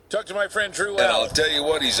Talk to my friend Drew And Allen. I'll tell you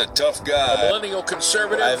what, he's a tough guy. A millennial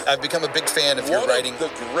conservative. I've become a big fan of your writing.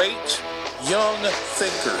 One of the great young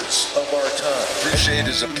thinkers of our time. Appreciate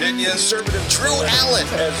his opinions. Conservative Drew Allen.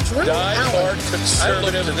 As die-hard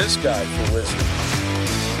conservative. I look to this guy for wisdom.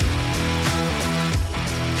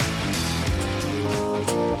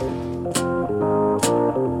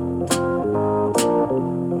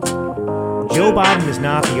 Joe Biden is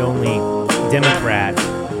not the only Democrat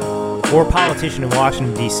or politician in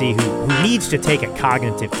Washington, D.C. who needs to take a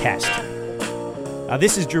cognitive test.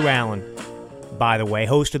 This is Drew Allen, by the way,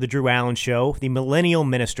 host of The Drew Allen Show, the millennial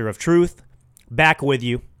minister of truth, back with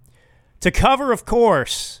you to cover, of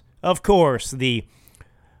course, the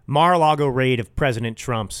Mar-a-Lago raid of President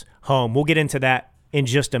Trump's home. We'll get into that in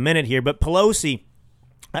just a minute here, but Pelosi,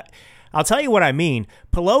 I'll tell you what I mean.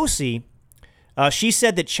 Pelosi, she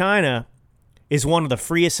said that China is one of the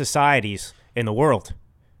freest societies in the world.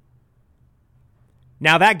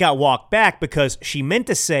 Now, that got walked back because she meant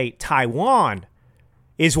to say Taiwan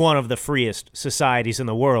is one of the freest societies in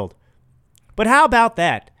the world. But how about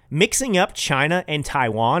that? Mixing up China and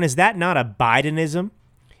Taiwan, is that not a Bidenism,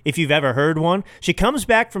 if you've ever heard one? She comes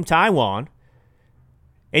back from Taiwan,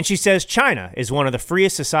 and she says China is one of the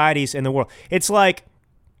freest societies in the world. It's like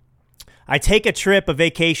I take a trip, a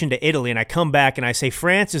vacation to Italy, and I come back and I say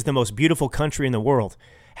France is the most beautiful country in the world.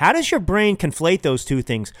 How does your brain conflate those two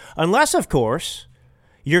things? Unless, of course,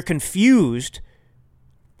 you're confused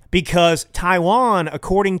because Taiwan,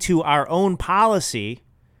 according to our own policy,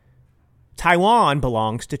 Taiwan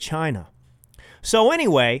belongs to China. So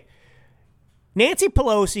anyway, Nancy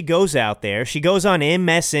Pelosi goes out there. She goes on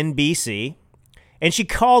MSNBC, and she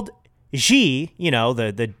called Xi,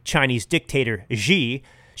 the Chinese dictator Xi,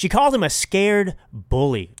 she called him a scared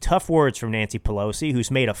bully. Tough words from Nancy Pelosi,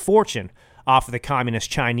 who's made a fortune off of the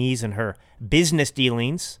communist Chinese and her business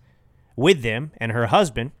dealings with them and her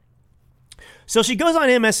husband. So she goes on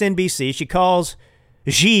MSNBC. She calls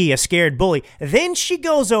Xi a scared bully. Then she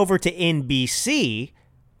goes over to NBC,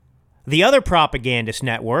 the other propagandist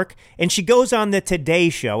network, and she goes on the Today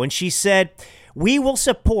Show, and she said, "We will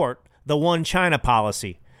support the One China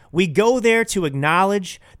policy. We go there to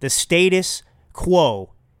acknowledge the status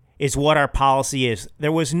quo is what our policy is."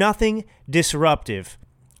 There was nothing disruptive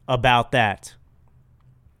about that.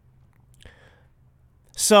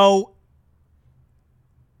 So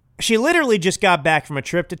she literally just got back from a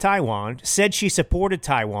trip to Taiwan, said she supported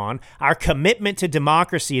Taiwan. Our commitment to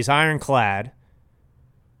democracy is ironclad.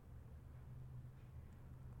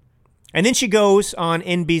 And then she goes on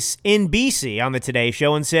NBC on the Today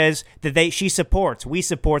Show and says that we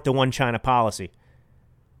support the One China policy.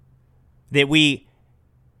 That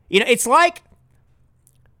it's like,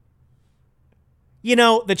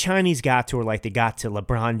 the Chinese got to her like they got to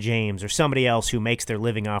LeBron James or somebody else who makes their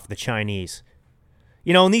living off the Chinese.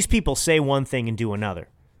 And these people say one thing and do another.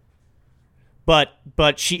 But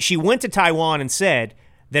she went to Taiwan and said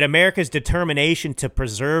that America's determination to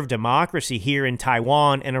preserve democracy here in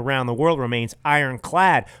Taiwan and around the world remains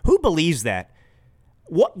ironclad. Who believes that?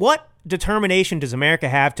 What determination does America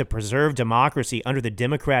have to preserve democracy under the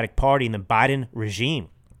Democratic Party and the Biden regime?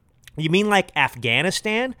 You mean like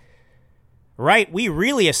Afghanistan? Right, we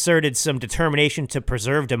really asserted some determination to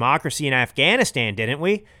preserve democracy in Afghanistan, didn't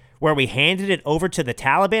we? Where we handed it over to the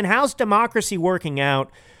Taliban. How's democracy working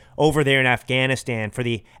out over there in Afghanistan for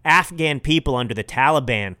the Afghan people under the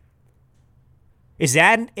Taliban? Is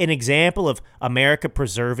that an example of America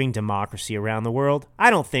preserving democracy around the world?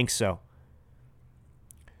 I don't think so.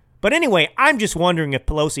 But anyway, I'm just wondering if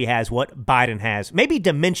Pelosi has what Biden has. Maybe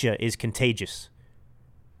dementia is contagious.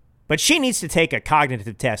 But she needs to take a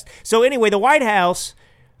cognitive test. So anyway, the White House,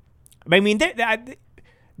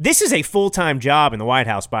 this is a full-time job in the White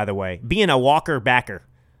House, by the way, being a walker-backer,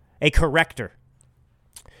 a corrector.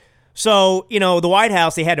 So, the White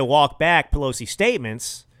House, they had to walk back Pelosi's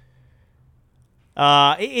statements.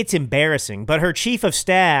 It's embarrassing. But her chief of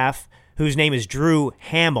staff, whose name is Drew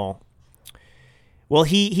Hamill, well,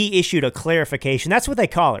 he issued a clarification. That's what they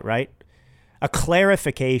call it, right? A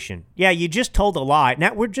clarification. Yeah, you just told a lie.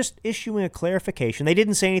 Now we're just issuing a clarification. They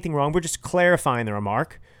didn't say anything wrong. We're just clarifying the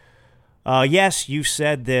remark. Yes, you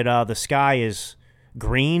said that the sky is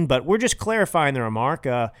green, but we're just clarifying the remark.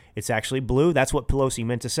 It's actually blue. That's what Pelosi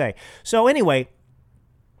meant to say. So anyway,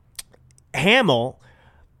 Hamill,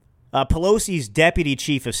 Pelosi's deputy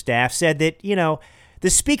chief of staff, said that, the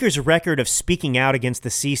speaker's record of speaking out against the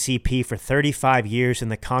CCP for 35 years in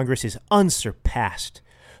the Congress is unsurpassed.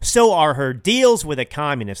 So are her deals with a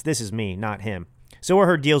communist. This is me, not him. So are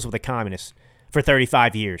her deals with a communist for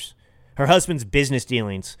 35 years. Her husband's business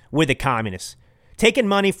dealings with the communists. Taking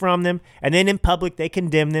money from them, and then in public they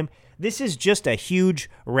condemn them. This is just a huge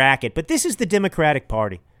racket. But this is the Democratic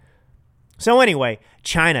Party. So anyway,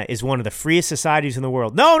 China is one of the freest societies in the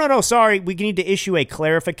world. No, sorry. We need to issue a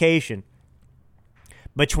clarification.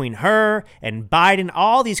 Between her and Biden,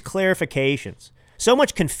 all these clarifications. So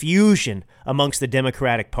much confusion amongst the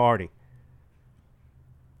Democratic Party.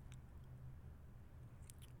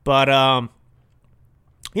 But,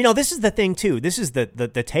 this is the thing, too. This is the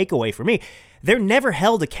takeaway for me. They're never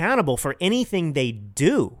held accountable for anything they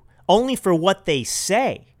do, only for what they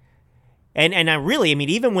say. And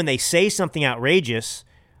even when they say something outrageous,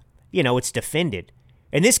 it's defended.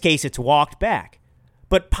 In this case, it's walked back.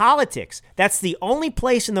 But politics, that's the only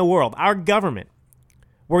place in the world, our government,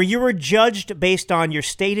 where you are judged based on your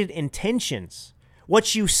stated intentions,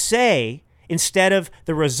 what you say instead of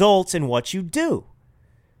the results and what you do.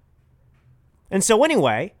 And so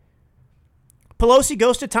anyway, Pelosi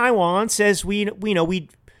goes to Taiwan, says we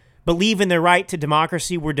believe in their right to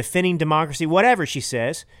democracy, we're defending democracy, whatever she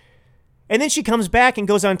says. And then she comes back and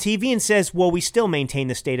goes on TV and says, well, we still maintain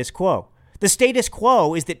the status quo. The status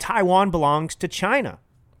quo is that Taiwan belongs to China.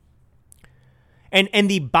 And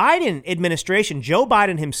the Biden administration, Joe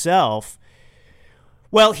Biden himself,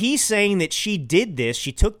 well, he's saying that she did this,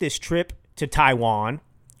 she took this trip to Taiwan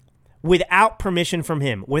without permission from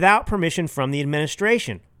him, without permission from the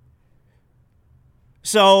administration.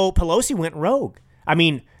 So Pelosi went rogue. I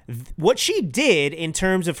mean, what she did in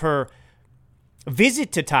terms of her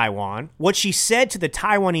visit to Taiwan, what she said to the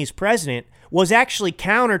Taiwanese president was actually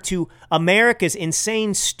counter to America's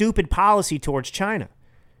insane, stupid policy towards China.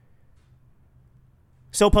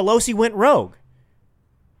 So Pelosi went rogue.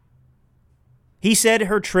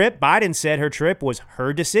 Biden said her trip was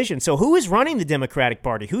her decision. So who is running the Democratic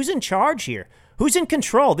Party? Who's in charge here? Who's in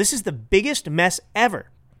control? This is the biggest mess ever.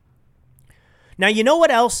 Now, you know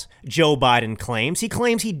what else Joe Biden claims? He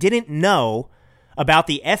claims he didn't know about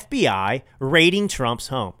the FBI raiding Trump's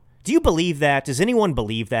home. Do you believe that? Does anyone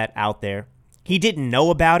believe that out there? He didn't know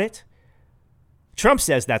about it? Trump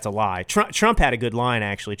says that's a lie. Trump had a good line,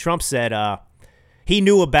 actually. Trump said he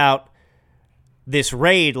knew about this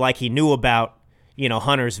raid like he knew about,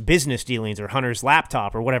 Hunter's business dealings or Hunter's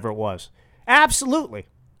laptop or whatever it was. Absolutely.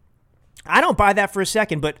 I don't buy that for a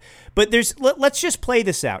second, but let's just play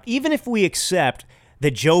this out. Even if we accept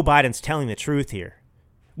that Joe Biden's telling the truth here.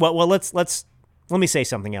 Well, let me say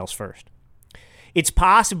something else first. It's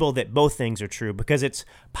possible that both things are true because it's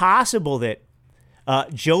possible that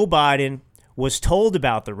Joe Biden was told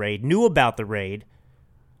about the raid, knew about the raid,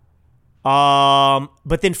 but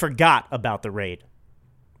then forgot about the raid.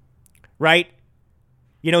 Right?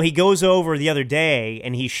 He goes over the other day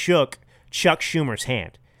and he shook Chuck Schumer's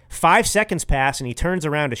hand. 5 seconds pass and he turns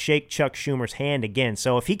around to shake Chuck Schumer's hand again.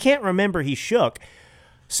 So if he can't remember he shook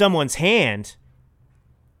someone's hand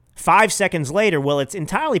 5 seconds later, well, it's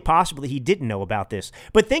entirely possible that he didn't know about this.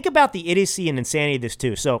 But think about the idiocy and insanity of this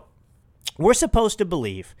too. So we're supposed to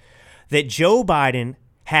believe that Joe Biden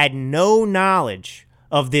had no knowledge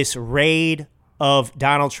of this raid of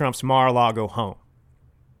Donald Trump's Mar-a-Lago home.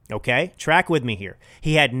 Okay? Track with me here.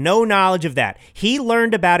 He had no knowledge of that. He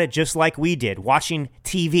learned about it just like we did, watching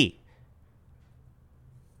TV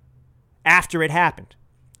after it happened.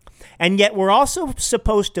 And yet we're also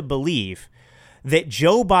supposed to believe that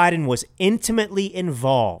Joe Biden was intimately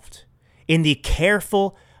involved in the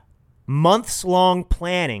careful, months-long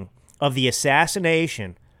planning of the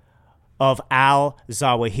assassination of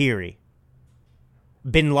al-Zawahiri,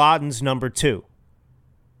 bin Laden's number 2.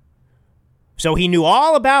 So he knew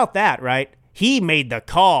all about that, right? He made the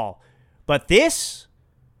call. But this,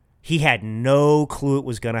 he had no clue it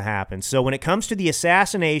was going to happen. So when it comes to the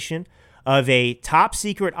assassination of a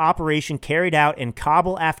top-secret operation carried out in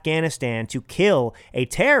Kabul, Afghanistan to kill a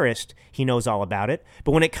terrorist, he knows all about it.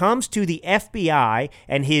 But when it comes to the FBI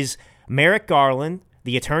and his Merrick Garland,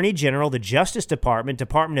 the Attorney General, the Justice Department,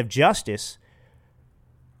 Department of Justice,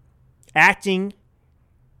 acting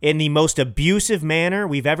in the most abusive manner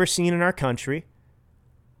we've ever seen in our country,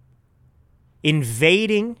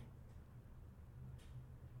 invading,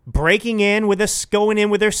 breaking in with us, going in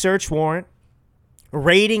with their search warrant,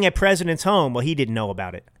 raiding a president's home. Well, he didn't know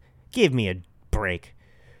about it. Give me a break.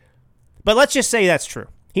 But let's just say that's true.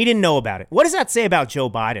 He didn't know about it. What does that say about Joe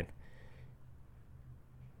Biden?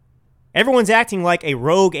 Everyone's acting like a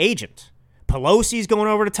rogue agent. Pelosi's going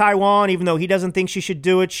over to Taiwan, even though he doesn't think she should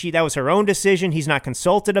do it. That was her own decision. He's not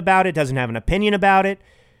consulted about it, doesn't have an opinion about it.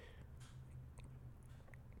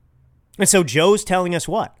 And so Joe's telling us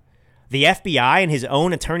what? The FBI and his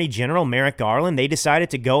own Attorney General, Merrick Garland, they decided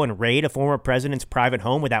to go and raid a former president's private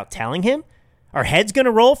home without telling him? Are heads going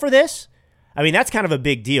to roll for this? I mean, that's kind of a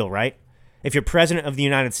big deal, right? If you're president of the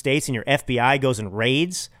United States and your FBI goes and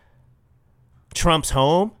raids Trump's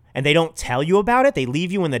home and they don't tell you about it? They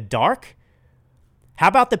leave you in the dark? How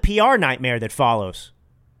about the PR nightmare that follows?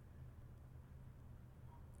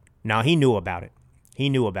 No, he knew about it. He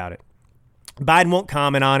knew about it. Biden won't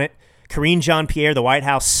comment on it. Karine Jean-Pierre, the White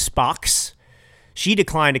House Spox, she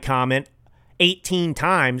declined to comment 18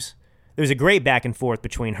 times. There was a great back and forth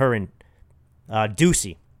between her and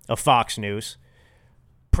Ducey of Fox News,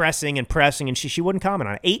 pressing, and she wouldn't comment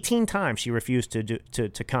on it. 18 times she refused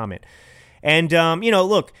to comment. And,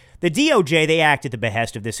 look, the DOJ, they act at the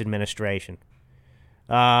behest of this administration.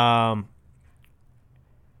 And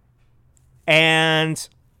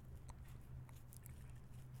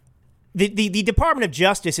the Department of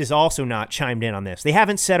Justice is also not chimed in on this. They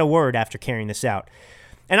haven't said a word after carrying this out.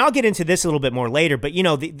 And I'll get into this a little bit more later, but,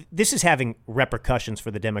 this is having repercussions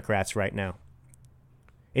for the Democrats right now.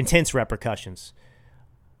 Intense repercussions.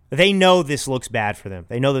 They know this looks bad for them.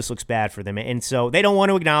 And so they don't want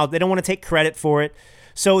to acknowledge, they don't want to take credit for it.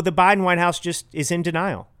 So the Biden White House just is in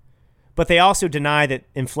denial. But they also deny that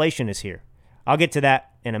inflation is here. I'll get to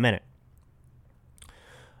that in a minute.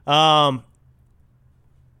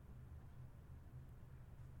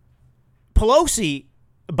 Pelosi,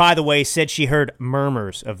 by the way, said she heard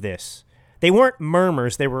murmurs of this. They weren't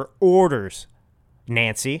murmurs, they were orders,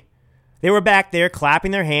 Nancy. They were back there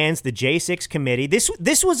clapping their hands, the J6 committee. This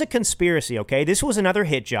was a conspiracy, okay? This was another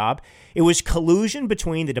hit job. It was collusion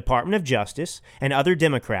between the Department of Justice and other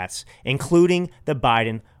Democrats, including the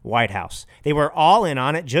Biden White House. They were all in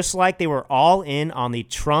on it, just like they were all in on the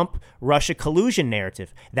Trump-Russia collusion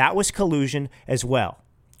narrative. That was collusion as well.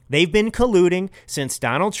 They've been colluding since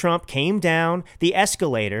Donald Trump came down the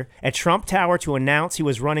escalator at Trump Tower to announce he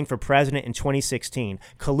was running for president in 2016,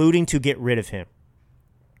 colluding to get rid of him.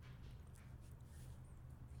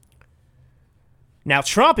 Now,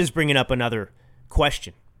 Trump is bringing up another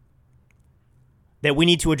question that we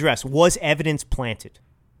need to address. Was evidence planted?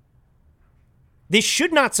 This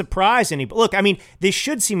should not surprise anybody. Look, this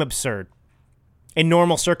should seem absurd in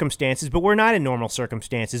normal circumstances, but we're not in normal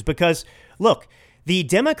circumstances because, look, the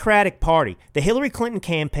Democratic Party, the Hillary Clinton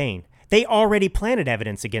campaign, they already planted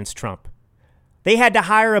evidence against Trump. They had to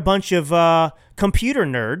hire a bunch of computer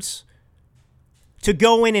nerds to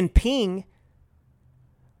go in and ping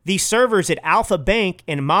the servers at Alpha Bank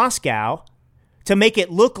in Moscow to make it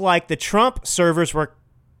look like the Trump servers were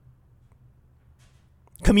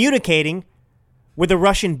communicating with a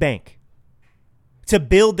Russian bank to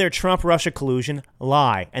build their Trump-Russia collusion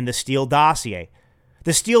lie and the Steele dossier.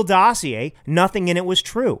 The Steele dossier, nothing in it was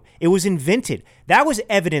true. It was invented. That was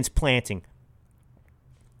evidence planting.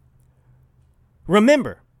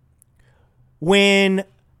 Remember, when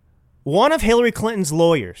one of Hillary Clinton's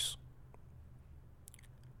lawyers,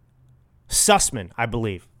 Sussman, I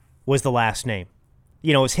believe, was the last name.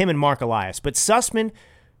 It was him and Mark Elias. But Sussman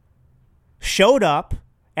showed up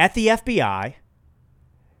at the FBI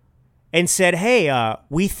and said, hey,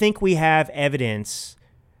 we think we have evidence.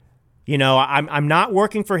 I'm not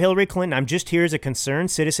working for Hillary Clinton. I'm just here as a concerned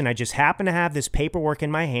citizen. I just happen to have this paperwork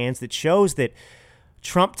in my hands that shows that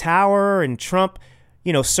Trump Tower and Trump,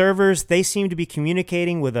 servers, they seem to be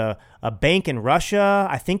communicating with a bank in Russia.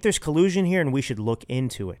 I think there's collusion here and we should look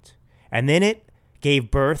into it. And then it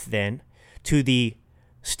gave birth then to the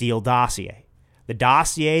Steele dossier. The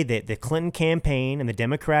dossier that the Clinton campaign and the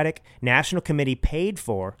Democratic National Committee paid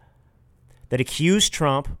for that accused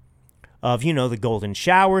Trump of, the golden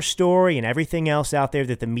shower story and everything else out there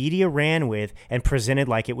that the media ran with and presented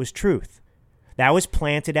like it was truth. That was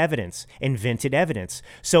planted evidence, invented evidence.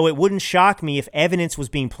 So it wouldn't shock me if evidence was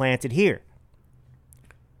being planted here.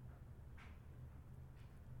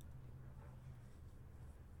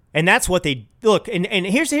 And that's what they look. And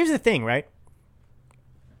here's the thing, right?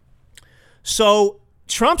 So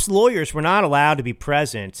Trump's lawyers were not allowed to be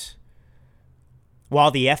present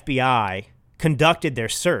while the FBI conducted their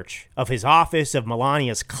search of his office, of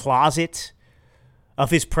Melania's closet,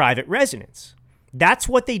 of his private residence. That's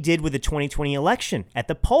what they did with the 2020 election at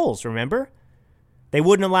the polls, remember? They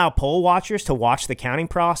wouldn't allow poll watchers to watch the counting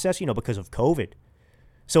process, because of COVID.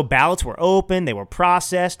 So ballots were open, they were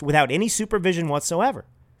processed without any supervision whatsoever.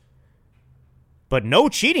 But no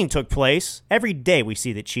cheating took place. Every day we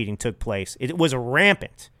see that cheating took place. It was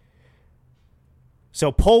rampant.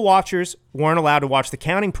 So poll watchers weren't allowed to watch the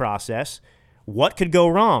counting process. What could go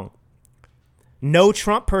wrong? No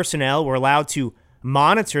Trump personnel were allowed to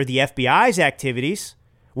monitor the FBI's activities.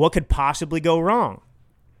 What could possibly go wrong?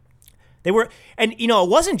 It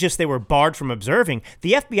wasn't just they were barred from observing.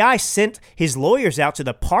 The FBI sent his lawyers out to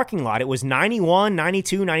the parking lot. It was 91,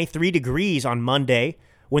 92, 93 degrees on Monday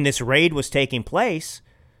when this raid was taking place,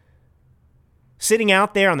 sitting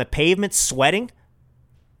out there on the pavement sweating.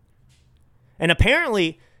 And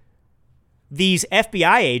apparently, these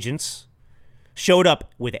FBI agents showed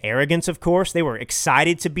up with arrogance, of course. They were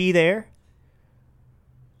excited to be there.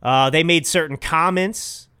 They made certain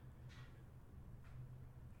comments.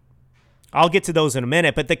 I'll get to those in a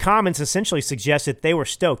minute, but the comments essentially suggested they were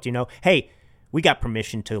stoked, Hey, we got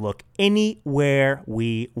permission to look anywhere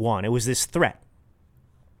we want. It was this threat.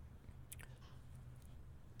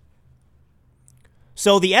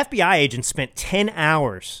 So the FBI agents spent 10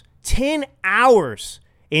 hours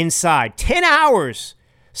inside, 10 hours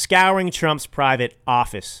scouring Trump's private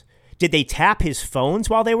office. Did they tap his phones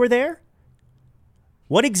while they were there?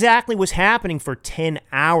 What exactly was happening for 10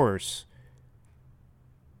 hours?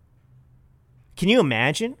 Can you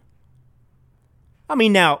imagine? I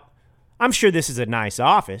mean, now, I'm sure this is a nice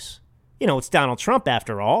office. It's Donald Trump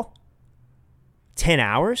after all. 10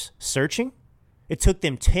 hours searching? It took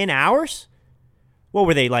them 10 hours? What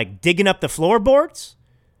were they, like digging up the floorboards?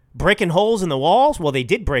 Breaking holes in the walls? Well, they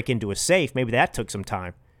did break into a safe. Maybe that took some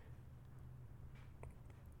time.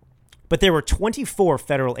 But there were 24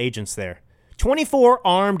 federal agents there. 24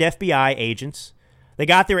 armed FBI agents. They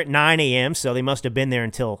got there at 9 a.m., so they must have been there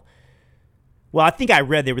until, well, I think I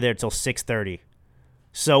read they were there until 6:30.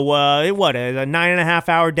 So, a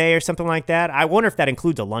 9.5-hour day or something like that? I wonder if that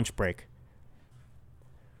includes a lunch break.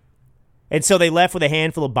 And so they left with a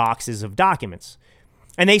handful of boxes of documents.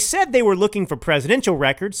 And they said they were looking for presidential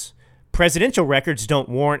records. Presidential records don't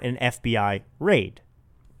warrant an FBI raid.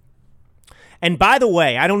 And by the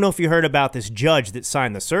way, I don't know if you heard about this judge that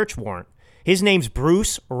signed the search warrant. His name's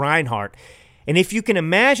Bruce Reinhart. And if you can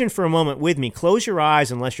imagine for a moment with me, close your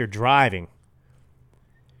eyes unless you're driving.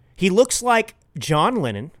 He looks like John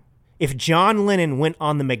Lennon. If John Lennon went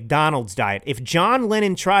on the McDonald's diet, if John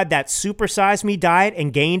Lennon tried that Super Size Me diet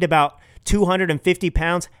and gained about 250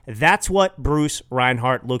 pounds, that's what Bruce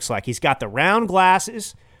Reinhart looks like. He's got the round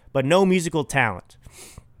glasses, but no musical talent.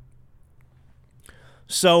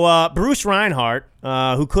 So Bruce Reinhart,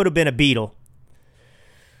 who could have been a Beatle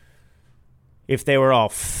if they were all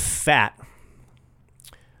fat,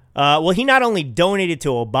 well, he not only donated to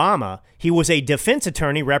Obama, he was a defense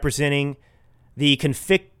attorney representing the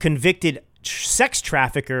convicted sex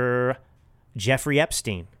trafficker Jeffrey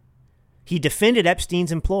Epstein. He defended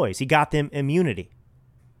Epstein's employees. He got them immunity.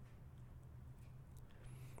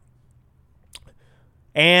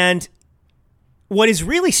 And what is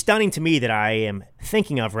really stunning to me that I am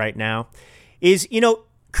thinking of right now is,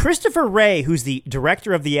 Christopher Wray, who's the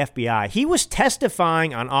director of the FBI, he was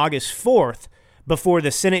testifying on August 4th before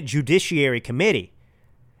the Senate Judiciary Committee.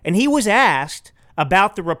 And he was asked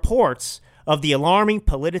about the reports of the alarming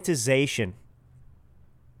politicization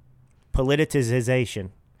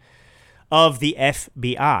of the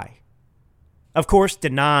FBI. Of course,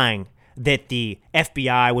 denying that the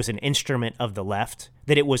FBI was an instrument of the left,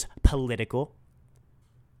 that it was political.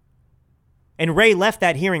 And Wray left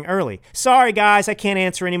that hearing early. Sorry, guys, I can't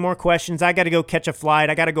answer any more questions. I got to go catch a flight.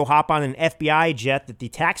 I got to go hop on an FBI jet that the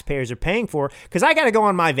taxpayers are paying for because I got to go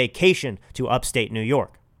on my vacation to upstate New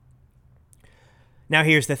York. Now,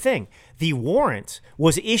 here's the thing. The warrant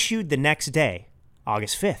was issued the next day,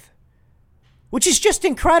 August 5th, which is just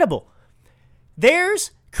incredible.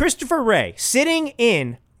 There's Christopher Wray sitting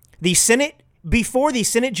in the Senate, before the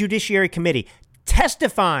Senate Judiciary Committee,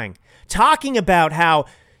 testifying, talking about how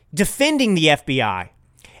defending the FBI.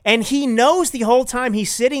 And he knows the whole time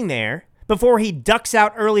he's sitting there, before he ducks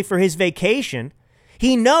out early for his vacation,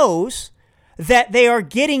 he knows that they are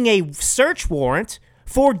getting a search warrant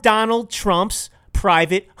for Donald Trump's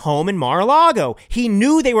private home in Mar-a-Lago. He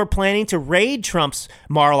knew they were planning to raid Trump's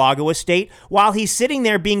Mar-a-Lago estate while he's sitting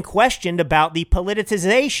there being questioned about the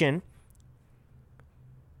politicization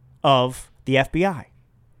of the FBI.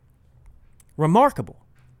 Remarkable.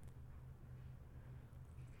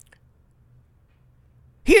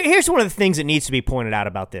 Here's one of the things that needs to be pointed out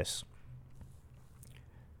about this.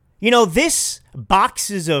 This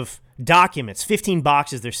boxes of documents, 15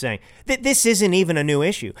 boxes they're saying, that this isn't even a new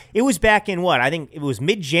issue. It was back in I think it was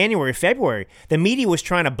mid-January, February. The media was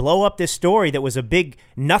trying to blow up this story that was a big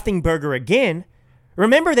nothing burger again.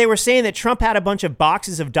 Remember, they were saying that Trump had a bunch of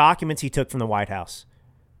boxes of documents he took from the White House.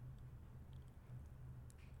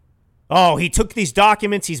 Oh, he took these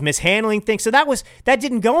documents, he's mishandling things. So that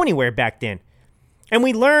didn't go anywhere back then. And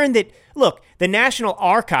we learned that, look, the National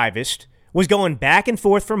Archivist was going back and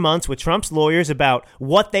forth for months with Trump's lawyers about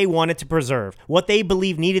what they wanted to preserve, what they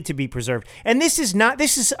believed needed to be preserved. And this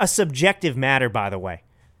is a subjective matter, by the way.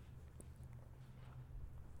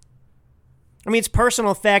 I mean, it's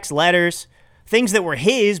personal effects, letters, things that were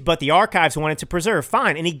his, but the archives wanted to preserve.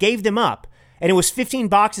 Fine. And he gave them up. And it was 15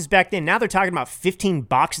 boxes back then. Now they're talking about 15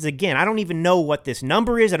 boxes again. I don't even know what this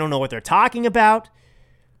number is. I don't know what they're talking about.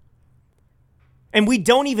 And we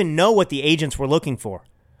don't even know what the agents were looking for.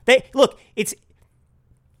 You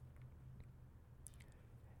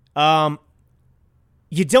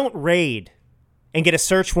don't raid and get a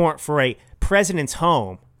search warrant for a president's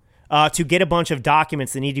home to get a bunch of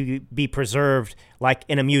documents that need to be preserved like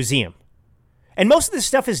in a museum. And most of this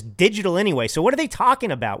stuff is digital anyway. So what are they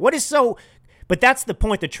talking about? But that's the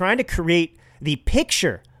point. They're trying to create the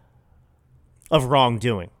picture of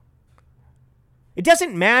wrongdoing. It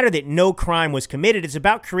doesn't matter that no crime was committed. It's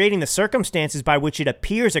about creating the circumstances by which it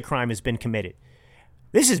appears a crime has been committed.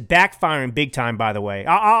 This is backfiring big time, by the way.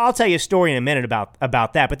 I'll tell you a story in a minute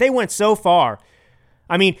about that. But they went so far.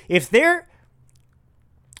 I mean, if their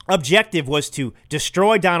objective was to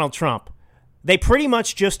destroy Donald Trump, they pretty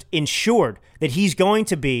much just ensured that he's going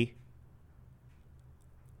to be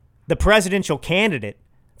the presidential candidate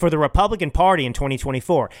for the Republican Party in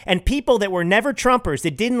 2024. And people that were never Trumpers,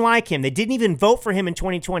 that didn't like him, that didn't even vote for him in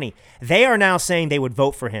 2020, they are now saying they would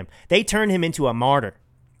vote for him. They turned him into a martyr.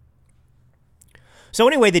 So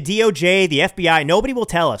anyway, the DOJ, the FBI, nobody will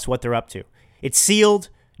tell us what they're up to. It's sealed,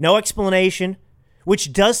 no explanation,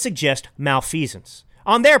 which does suggest malfeasance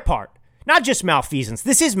on their part. Not just malfeasance.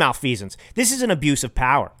 This is malfeasance. This is an abuse of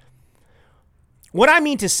power. What I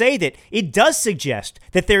mean to say that it does suggest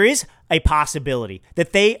that there is a possibility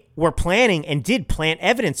that they were planning and did plant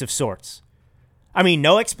evidence of sorts. I mean,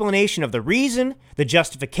 no explanation of the reason, the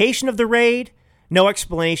justification of the raid, no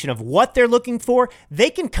explanation of what they're looking for. They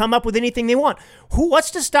can come up with anything they want.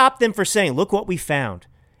 What's to stop them from saying, look what we found?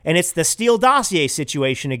 And it's the Steele dossier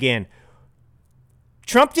situation again.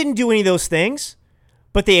 Trump didn't do any of those things,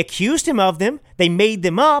 but they accused him of them. They made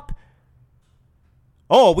them up.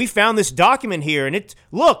 Oh, we found this document here, and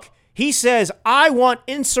look, he says, I want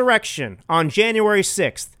insurrection on January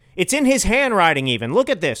 6th. It's in his handwriting even. Look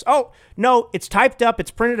at this. Oh, no, it's typed up.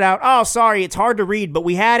 It's printed out. Oh, sorry, it's hard to read, but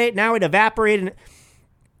we had it. Now it evaporated.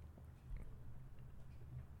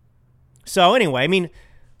 So anyway, I mean,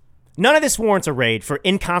 none of this warrants a raid for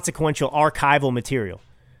inconsequential archival material.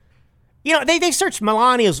 You know, they searched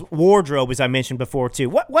Melania's wardrobe, as I mentioned before, too.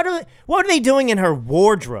 What are they doing in her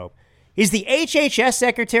wardrobe? Is the HHS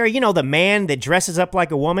secretary, the man that dresses up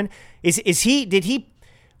like a woman, was he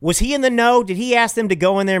in the know? Did he ask them to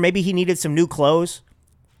go in there? Maybe he needed some new clothes.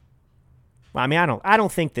 Well, I mean, I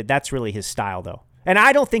don't think that that's really his style, though. And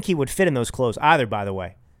I don't think he would fit in those clothes either, by the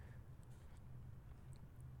way.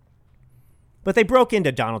 But they broke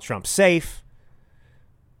into Donald Trump's safe.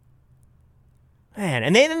 Man,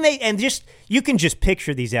 and just you can just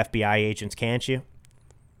picture these FBI agents, can't you?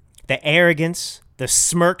 The arrogance, the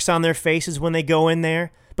smirks on their faces when they go in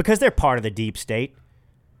there because they're part of the deep state.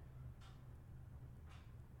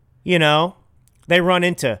 They run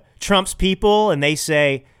into Trump's people and they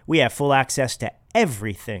say, we have full access to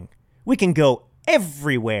everything. We can go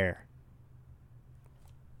everywhere.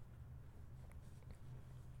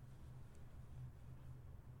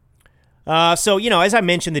 So, as I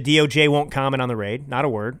mentioned, the DOJ won't comment on the raid. Not a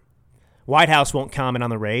word. White House won't comment on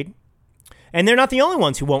the raid. And they're not the only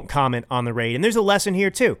ones who won't comment on the raid. And there's a lesson here,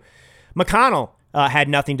 too. McConnell had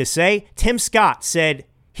nothing to say. Tim Scott said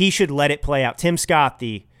he should let it play out. Tim Scott,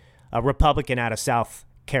 the Republican out of South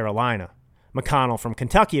Carolina. McConnell from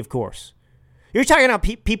Kentucky, of course. You're talking about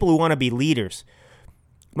people who want to be leaders.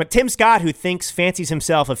 But Tim Scott, who fancies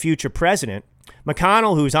himself a future president,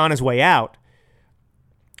 McConnell, who's on his way out,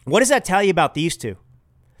 what does that tell you about these two?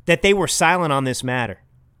 That they were silent on this matter.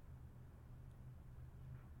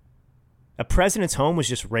 A president's home was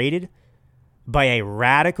just raided by a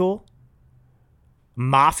radical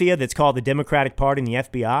mafia that's called the Democratic Party and the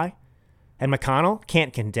FBI. And McConnell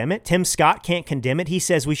can't condemn it. Tim Scott can't condemn it. He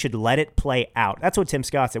says we should let it play out. That's what Tim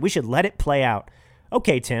Scott said. We should let it play out.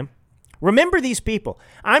 Okay, Tim. Remember these people.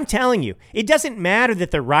 I'm telling you, it doesn't matter that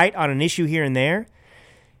they're right on an issue here and there.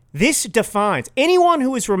 This defines anyone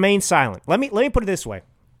who has remained silent. Let me put it this way.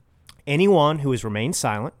 Anyone who has remained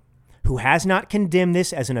silent, who has not condemned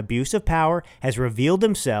this as an abuse of power, has revealed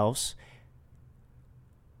themselves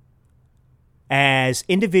as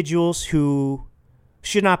individuals who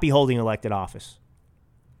should not be holding elected office,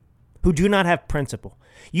 who do not have principle.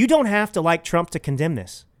 You don't have to like Trump to condemn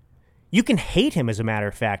this. You can hate him, as a matter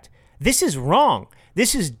of fact. This is wrong.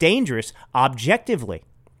 This is dangerous objectively.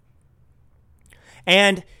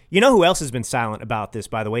 And you know who else has been silent about this,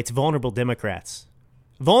 by the way? It's vulnerable Democrats.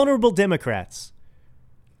 Vulnerable Democrats.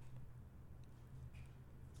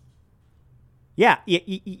 Yeah,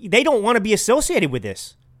 they don't want to be associated with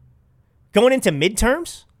this. Going into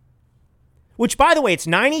midterms? which, by the way, it's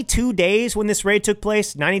 92 days when this raid took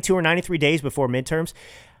place, 92 or 93 days before midterms.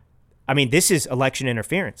 I mean, this is election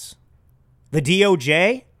interference. The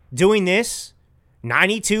DOJ doing this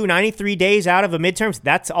 92, 93 days out of a midterms,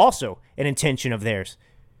 that's also an intention of theirs.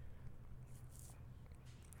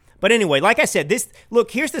 But anyway, like I said,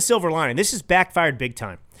 here's the silver lining. This has backfired big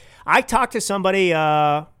time. I talked to somebody,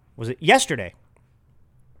 was it yesterday?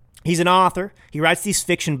 He's an author. He writes these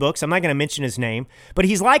fiction books. I'm not going to mention his name, but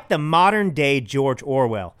he's like the modern day George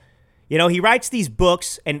Orwell. You know, he writes these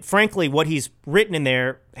books, and frankly, what he's written in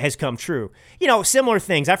there has come true. You know, similar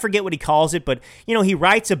things. I forget what he calls it, but, you know, he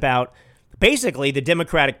writes about basically the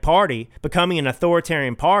Democratic Party becoming an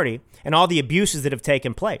authoritarian party and all the abuses that have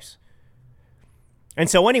taken place. And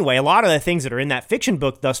so anyway, a lot of the things that are in that fiction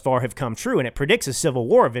book thus far have come true, and it predicts a civil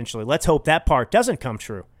war eventually. Let's hope that part doesn't come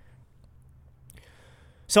true.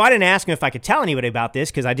 So I didn't ask him if I could tell anybody about this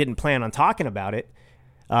because I didn't plan on talking about it.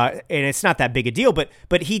 And it's not that big a deal. But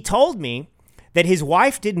he told me that his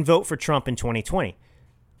wife didn't vote for Trump in 2020.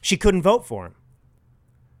 She couldn't vote for him.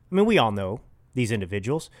 I mean, we all know these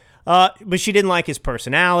individuals. But she didn't like his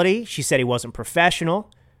personality. She said he wasn't professional.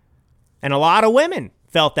 And a lot of women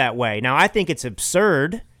felt that way. Now, I think it's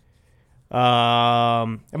absurd.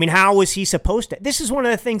 I mean, how was he supposed to? This is one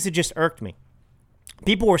of the things that just irked me.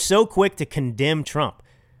 People were so quick to condemn Trump.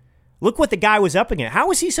 Look what the guy was up against. How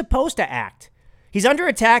was he supposed to act? He's under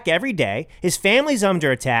attack every day. His family's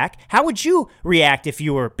under attack. How would you react if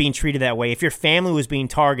you were being treated that way, if your family was being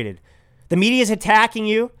targeted? The media's attacking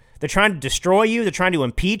you. They're trying to destroy you. They're trying to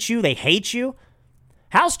impeach you. They hate you.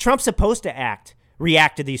 How's Trump supposed to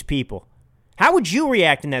react to these people? How would you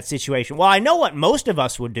react in that situation? Well, I know what most of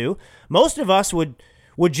us would do. Most of us would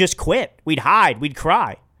just quit. We'd hide. We'd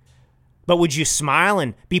cry. But would you smile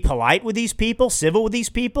and be polite with these people, civil with these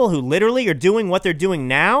people who literally are doing what they're doing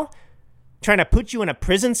now? Trying to put you in a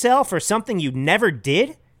prison cell for something you never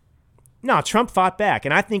did? No, Trump fought back,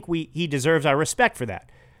 and I think he deserves our respect for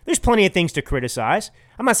that. There's plenty of things to criticize.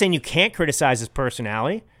 I'm not saying you can't criticize his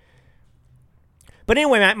personality. But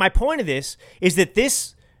anyway, my point of this is that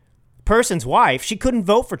this person's wife, she couldn't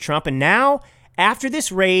vote for Trump, and now, after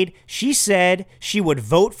this raid, she said she would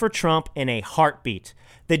vote for Trump in a heartbeat.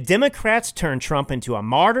 The Democrats turned Trump into a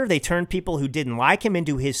martyr. They turned people who didn't like him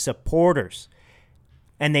into his supporters.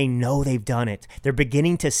 And they know they've done it. They're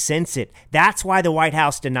beginning to sense it. That's why the White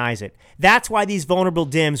House denies it. That's why these vulnerable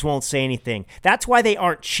Dems won't say anything. That's why they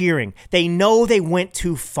aren't cheering. They know they went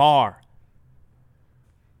too far.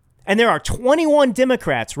 And there are 21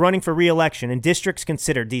 Democrats running for re-election in districts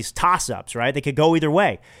considered these toss-ups, right? They could go either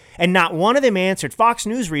way. And not one of them answered. Fox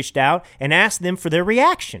News reached out and asked them for their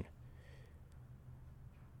reaction.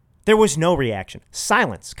 There was no reaction.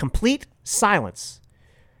 Silence. Complete silence.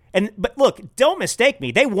 But look, don't mistake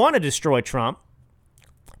me. They want to destroy Trump,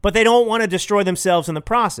 but they don't want to destroy themselves in the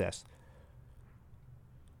process.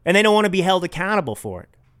 And they don't want to be held accountable for it.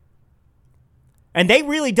 And they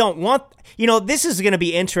really don't want, this is going to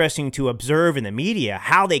be interesting to observe in the media,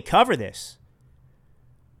 how they cover this.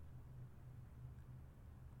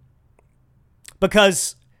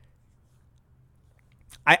 Because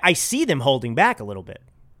I see them holding back a little bit.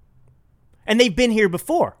 And they've been here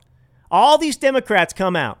before. All these Democrats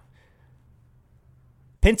come out.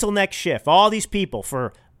 Pencil neck Schiff, all these people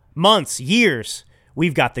for months, years.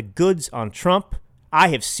 We've got the goods on Trump. I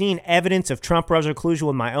have seen evidence of Trump-Russia collusion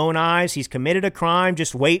with my own eyes. He's committed a crime.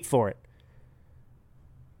 Just wait for it.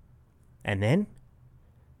 And then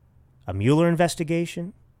a Mueller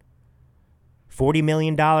investigation, $40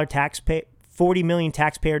 million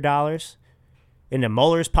taxpayer dollars into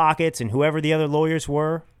Mueller's pockets and whoever the other lawyers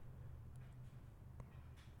were.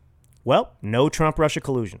 Well, no Trump-Russia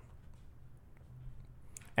collusion.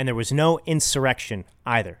 And there was no insurrection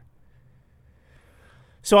either.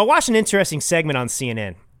 So I watched an interesting segment on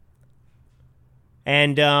CNN.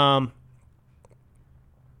 And, they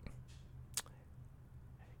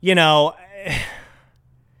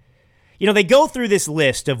go through this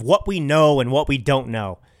list of what we know and what we don't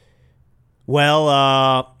know.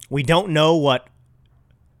 Well, we don't know what...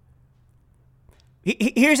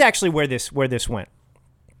 Here's actually where this went.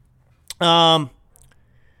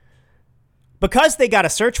 Because they got a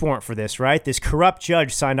search warrant for this, right? This corrupt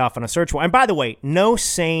judge signed off on a search warrant. And by the way, no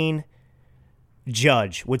sane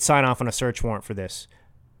judge would sign off on a search warrant for this.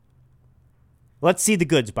 Let's see the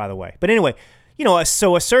goods, by the way. But anyway,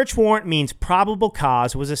 so a search warrant means probable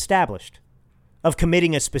cause was established of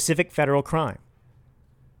committing a specific federal crime.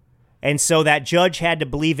 And so that judge had to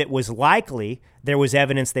believe it was likely there was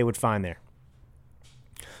evidence they would find there.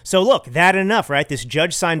 So look, that enough, right? This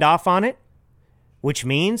judge signed off on it, which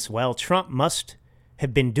means, well, Trump must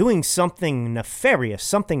have been doing something nefarious,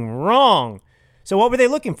 something wrong So what were they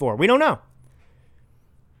looking for? We don't know.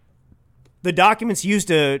 The documents used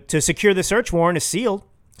to secure the search warrant is sealed.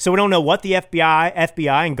 So we don't know what the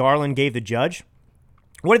FBI and Garland gave the judge.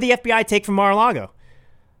 What did the FBI take from Mar-a-Lago?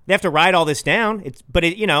 They have to write all this down.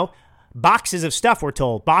 Boxes of stuff, we're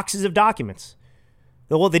told. Boxes of documents.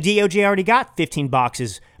 Well, the DOJ already got 15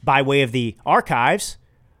 boxes by way of the archives.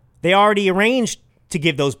 They already arranged to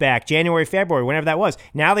give those back January, February, whenever that was.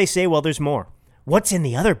 Now they say, well, there's more. What's in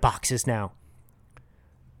the other boxes now?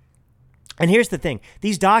 And here's the thing.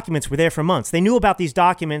 These documents were there for months. They knew about these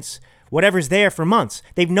documents, whatever's there, for months.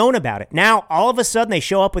 They've known about it. Now, all of a sudden, they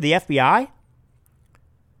show up with the FBI?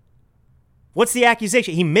 What's the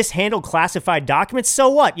accusation? He mishandled classified documents? So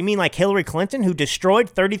what? You mean like Hillary Clinton, who destroyed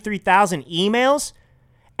 33,000 emails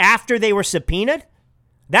after they were subpoenaed?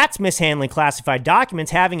 That's mishandling classified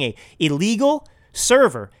documents, having a illegal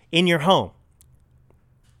server in your home.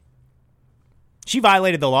 She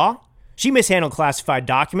violated the law. She mishandled classified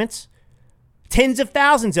documents. Tens of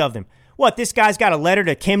thousands of them. What, this guy's got a letter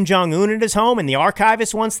to Kim Jong-un at his home and the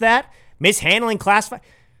archivist wants that? Mishandling classified...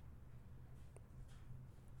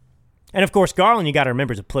 And of course, Garland, you got to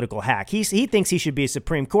remember, is a political hack. He thinks he should be a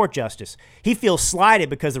Supreme Court justice. He feels slighted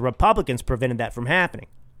because the Republicans prevented that from happening.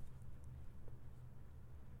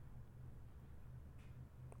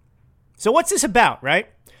 So what's this about, right?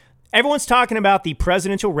 Everyone's talking about the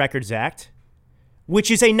Presidential Records Act,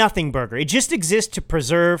 which is a nothing burger. It just exists to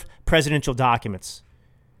preserve presidential documents.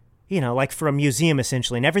 You know, like for a museum,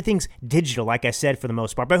 essentially. And everything's digital, like I said, for the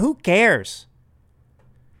most part. But who cares?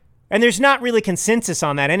 And there's not really consensus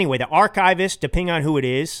on that anyway. The archivist, depending on who it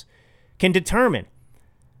is, can determine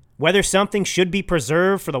whether something should be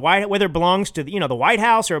preserved for the White House, whether it belongs to the White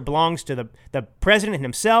House or it belongs to the president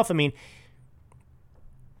himself. I mean,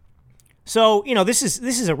 so, this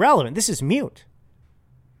is irrelevant. This is mute.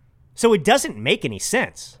 So it doesn't make any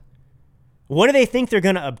sense. What do they think they're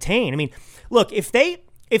going to obtain? I mean, look, if they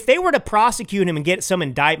were to prosecute him and get some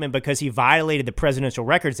indictment because he violated the Presidential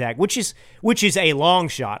Records Act, which is a long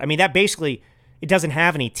shot. I mean, that basically, it doesn't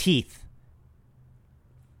have any teeth.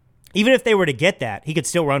 Even if they were to get that, he could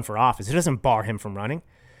still run for office. It doesn't bar him from running.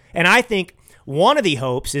 And I think one of the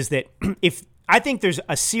hopes is that I think there's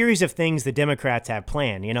a series of things the Democrats have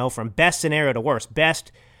planned, from best scenario to worst.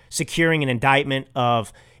 Best, securing an indictment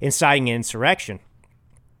of inciting an insurrection.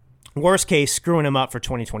 Worst case, screwing him up for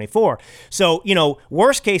 2024. So,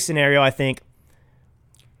 worst case scenario, I think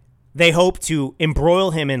they hope to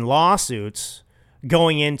embroil him in lawsuits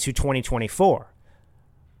going into 2024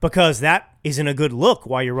 because that isn't a good look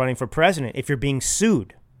while you're running for president if you're being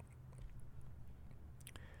sued.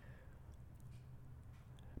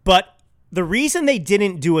 But the reason they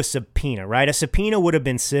didn't do a subpoena, right? A subpoena would have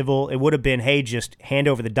been civil. It would have been, hey, just hand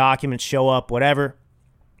over the documents, show up, whatever.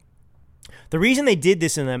 The reason they did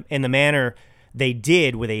this in the manner they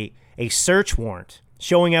did with a search warrant,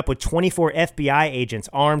 showing up with 24 FBI agents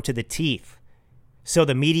armed to the teeth so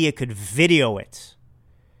the media could video it,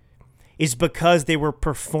 is because they were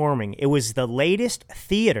performing. It was the latest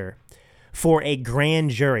theater for a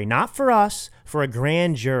grand jury, not for us, for a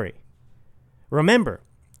grand jury. Remember,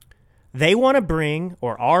 they want to bring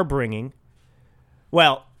or are bringing,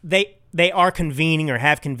 well, they are convening or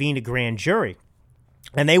have convened a grand jury.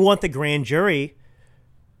 And they want the grand jury,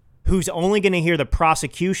 who's only going to hear the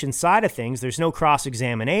prosecution side of things. There's no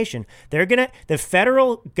cross-examination. The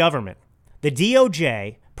federal government, the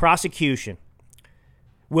DOJ prosecution,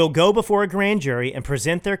 will go before a grand jury and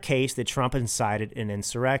present their case that Trump incited an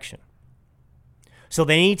insurrection. So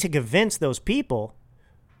they need to convince those people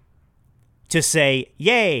to say,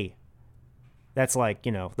 yay. That's like,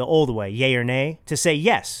 the old way, yay or nay, to say,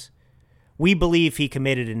 yes, we believe he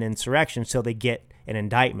committed an insurrection, so they get an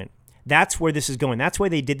indictment. That's where this is going. That's why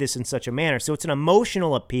they did this in such a manner. So it's an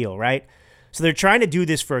emotional appeal, right? So they're trying to do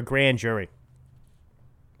this for a grand jury.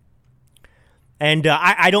 And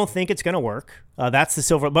I don't think it's going to work. That's the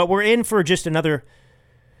silver. But we're in for just another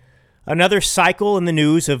cycle in the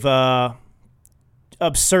news of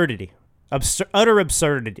absurdity. Utter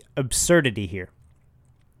absurdity here.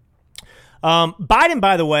 Biden,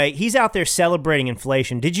 by the way, he's out there celebrating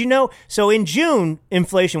inflation. Did you know? So in June,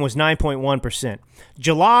 inflation was 9.1%.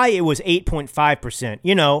 July, it was 8.5%.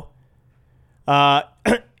 You know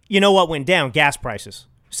what went down? Gas prices.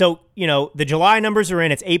 So, the July numbers are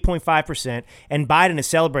in. It's 8.5%, and Biden is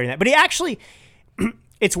celebrating that. But he actually,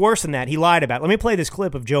 it's worse than that. He lied about it. Let me play this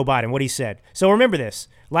clip of Joe Biden, what he said. So remember this.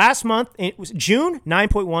 Last month, it was June,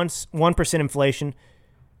 9.1% inflation.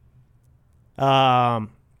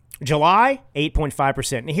 July,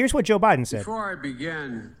 8.5%. And here's what Joe Biden said. Before I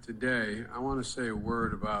begin today, I want to say a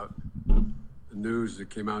word about the news that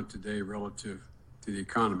came out today relative to the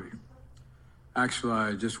economy. Actually,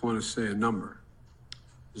 I just want to say a number.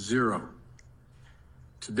 0.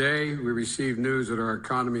 Today, we received news that our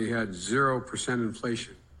economy had 0%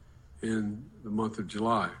 inflation in the month of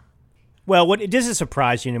July. Well, what does it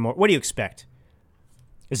surprise you anymore? What do you expect?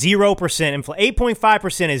 0% inflation.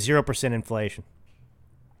 8.5% is 0% inflation.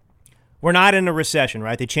 We're not in a recession,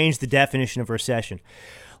 right? They changed the definition of recession.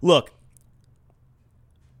 Look,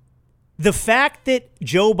 the fact that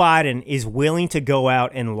Joe Biden is willing to go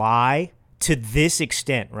out and lie to this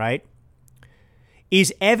extent, right,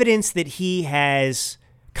 is evidence that he has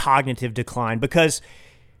cognitive decline, because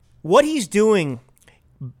what he's doing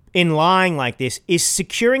in lying like this is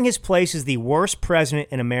securing his place as the worst president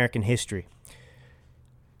in American history.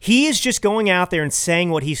 He is just going out there and saying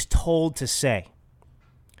what he's told to say.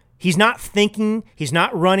 He's not thinking. He's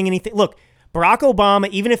not running anything. Look, Barack Obama,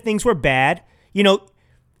 even if things were bad,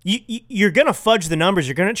 you're going to fudge the numbers.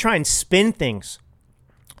 You're going to try and spin things.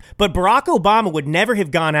 But Barack Obama would never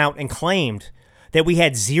have gone out and claimed that we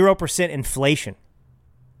had 0% inflation.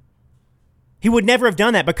 He would never have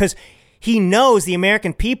done that because he knows the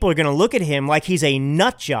American people are going to look at him like he's a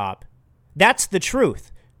nut job. That's the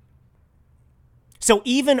truth. So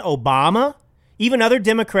even Obama, even other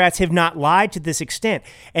Democrats have not lied to this extent.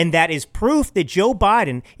 And that is proof that Joe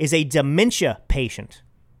Biden is a dementia patient.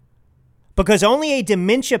 Because only a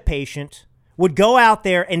dementia patient would go out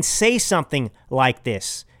there and say something like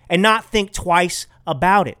this and not think twice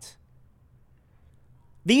about it.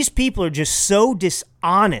 These people are just so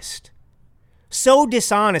dishonest. So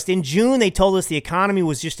dishonest. In June, they told us the economy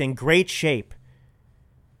was just in great shape.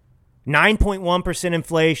 9.1%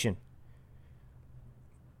 inflation.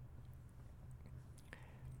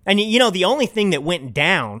 And the only thing that went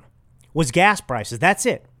down was gas prices. That's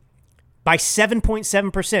it. By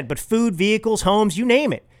 7.7%. But food, vehicles, homes, you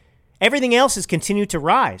name it. Everything else has continued to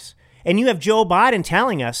rise. And you have Joe Biden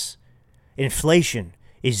telling us inflation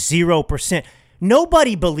is 0%.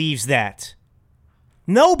 Nobody believes that.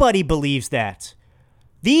 Nobody believes that.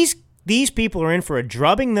 These people are in for a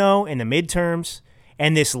drubbing, though, in the midterms.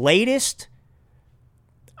 And this latest,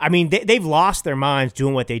 they've lost their minds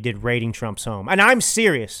doing what they did raiding Trump's home. And I'm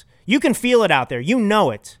serious. You can feel it out there. You know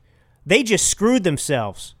it. They just screwed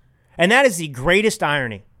themselves. And that is the greatest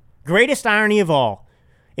irony. Greatest irony of all.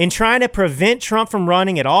 In trying to prevent Trump from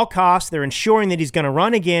running at all costs, they're ensuring that he's going to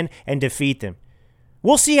run again and defeat them.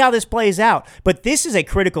 We'll see how this plays out. But this is a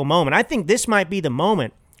critical moment. I think this might be the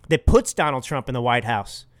moment that puts Donald Trump in the White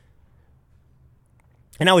House.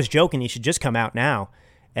 And I was joking, he should just come out now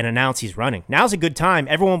and announce he's running. Now's a good time.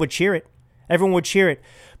 Everyone would cheer it. Everyone would cheer it.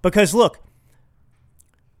 Because look,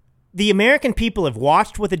 the American people have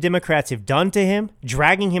watched what the Democrats have done to him,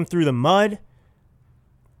 dragging him through the mud.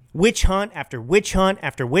 Witch hunt after witch hunt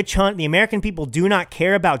after witch hunt. The American people do not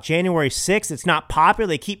care about January 6th. It's not popular.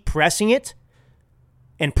 They keep pressing it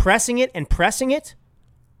and pressing it and pressing it.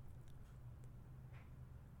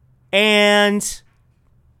 And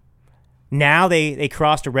now they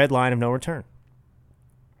crossed a red line of no return.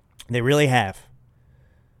 They really have.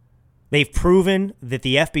 They've proven that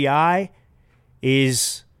the FBI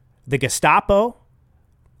is the Gestapo,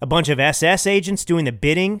 a bunch of SS agents doing the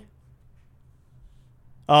bidding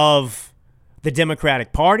of the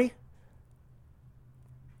Democratic Party.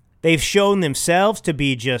 They've shown themselves to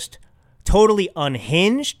be just totally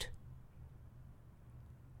unhinged.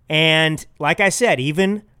 And like I said,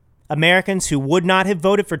 even Americans who would not have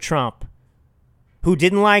voted for Trump, who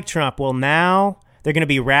didn't like Trump, well, now they're going to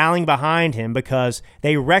be rallying behind him because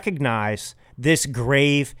they recognize this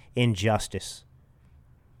grave injustice.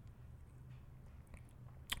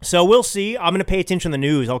 So we'll see. I'm going to pay attention to the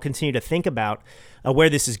news. I'll continue to think about where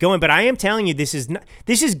this is going. But I am telling you, this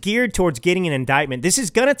is geared towards getting an indictment. This is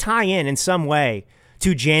going to tie in some way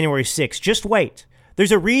to January 6th. Just wait.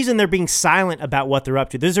 There's a reason they're being silent about what they're up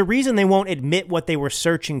to. There's a reason they won't admit what they were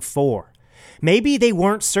searching for. Maybe they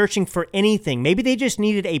weren't searching for anything. Maybe they just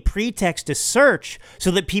needed a pretext to search so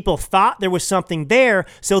that people thought there was something there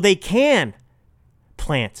so they can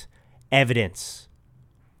plant evidence.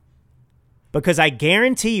 Because I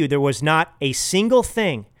guarantee you there was not a single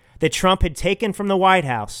thing that Trump had taken from the White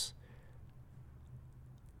House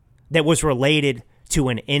that was related to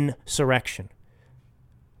an insurrection.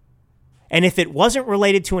 And if it wasn't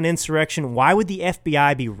related to an insurrection, why would the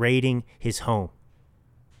FBI be raiding his home?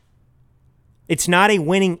 It's not a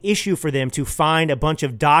winning issue for them to find a bunch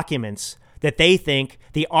of documents that they think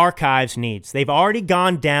the archives needs. They've already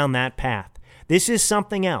gone down that path. This is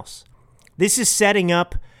something else. This is setting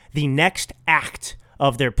up the next act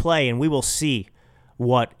of their play, and we will see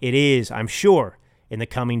what it is, I'm sure, in the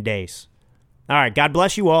coming days. All right, God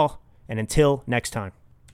bless you all, and until next time.